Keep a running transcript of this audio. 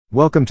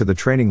Welcome to the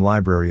training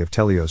library of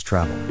Telios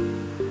Travel.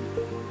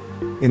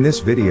 In this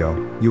video,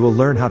 you will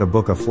learn how to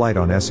book a flight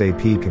on SAP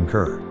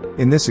Concur.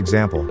 In this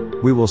example,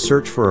 we will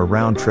search for a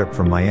round trip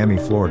from Miami,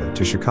 Florida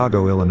to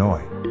Chicago,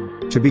 Illinois.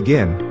 To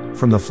begin,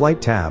 from the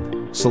Flight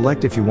tab,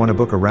 select if you want to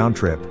book a round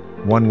trip,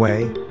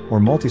 one-way, or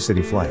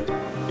multi-city flight.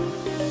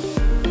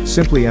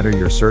 Simply enter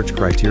your search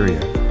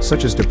criteria,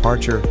 such as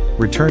departure,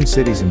 return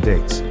cities and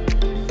dates.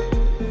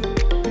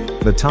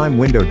 The time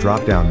window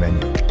drop-down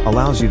menu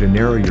allows you to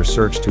narrow your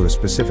search to a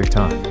specific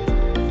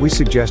time. We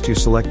suggest you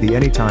select the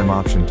Anytime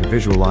option to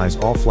visualize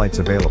all flights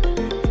available.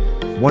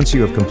 Once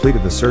you have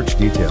completed the search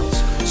details,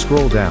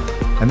 scroll down,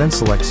 and then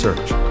select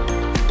Search.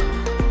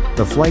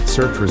 The flight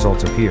search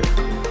results appear.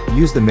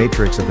 Use the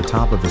matrix at the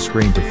top of the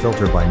screen to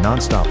filter by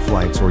non-stop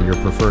flights or your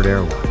preferred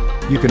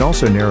airline. You can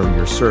also narrow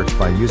your search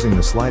by using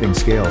the sliding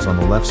scales on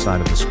the left side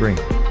of the screen.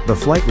 The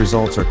flight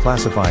results are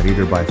classified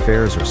either by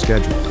fares or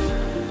schedule.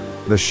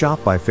 The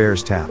Shop by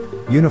Fares tab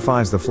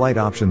unifies the flight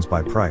options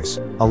by price,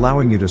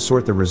 allowing you to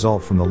sort the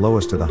result from the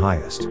lowest to the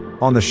highest.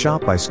 On the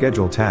Shop by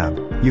Schedule tab,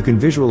 you can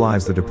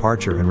visualize the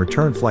departure and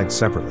return flights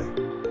separately.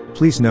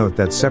 Please note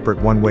that separate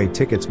one-way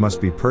tickets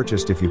must be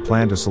purchased if you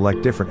plan to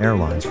select different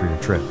airlines for your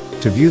trip.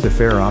 To view the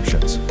fare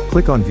options,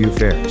 click on View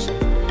Fares.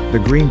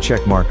 The green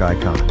checkmark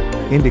icon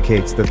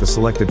indicates that the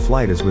selected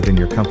flight is within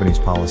your company's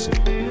policy.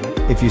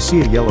 If you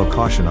see a yellow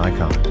caution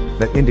icon,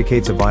 that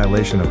indicates a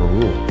violation of a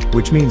rule,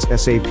 which means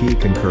SAP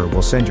Concur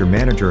will send your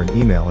manager an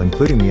email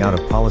including the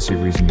out-of-policy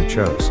reason you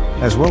chose,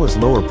 as well as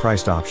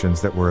lower-priced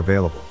options that were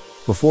available.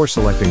 Before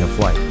selecting a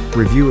flight,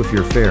 review if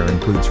your fare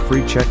includes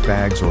free check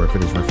bags or if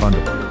it is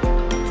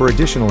refundable. For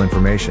additional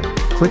information,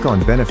 click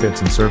on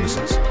Benefits and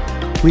Services.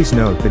 Please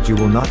note that you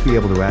will not be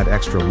able to add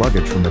extra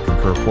luggage from the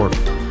Concur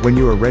portal. When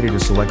you are ready to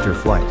select your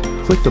flight,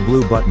 click the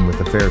blue button with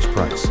the fare's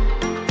price.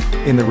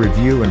 In the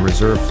Review and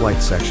Reserve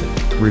Flight section,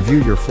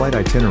 review your flight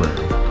itinerary,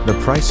 the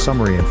price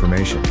summary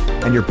information,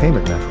 and your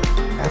payment method.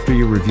 After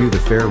you review the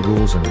fare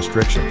rules and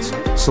restrictions,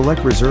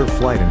 select Reserve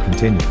Flight and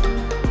continue.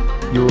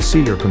 You will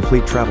see your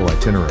complete travel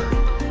itinerary.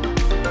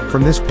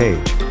 From this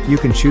page, you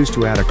can choose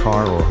to add a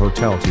car or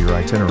hotel to your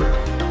itinerary.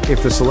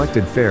 If the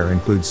selected fare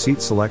includes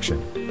seat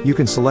selection, you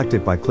can select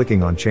it by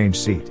clicking on Change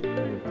Seat.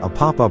 A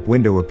pop-up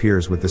window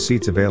appears with the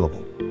seats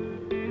available.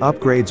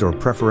 Upgrades or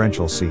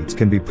preferential seats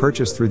can be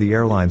purchased through the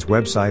airline's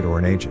website or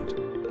an agent.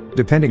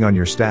 Depending on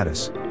your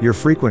status, your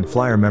frequent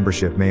flyer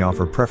membership may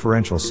offer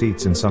preferential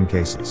seats in some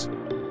cases.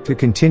 To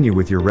continue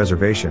with your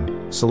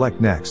reservation,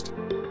 select Next.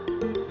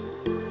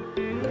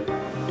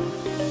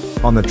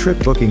 On the trip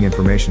booking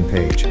information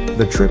page,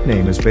 the trip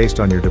name is based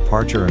on your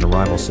departure and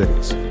arrival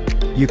cities.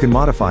 You can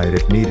modify it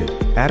if needed,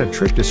 add a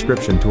trip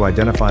description to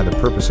identify the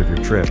purpose of your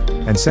trip,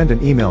 and send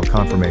an email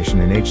confirmation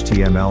in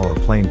HTML or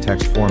plain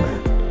text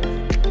format.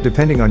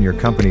 Depending on your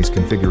company's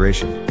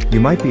configuration, you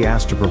might be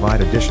asked to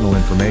provide additional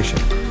information,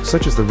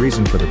 such as the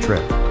reason for the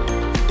trip.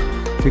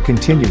 To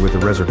continue with the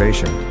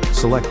reservation,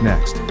 select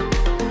Next.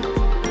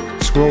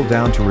 Scroll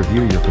down to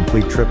review your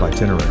complete trip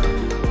itinerary.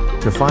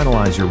 To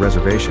finalize your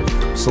reservation,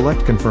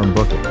 select Confirm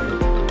Booking.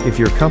 If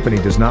your company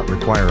does not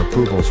require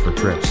approvals for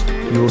trips,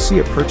 you will see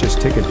a Purchase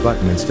Ticket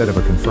button instead of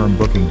a Confirm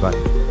Booking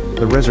button.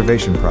 The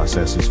reservation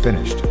process is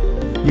finished.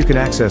 You can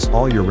access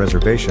all your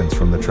reservations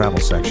from the Travel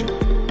section.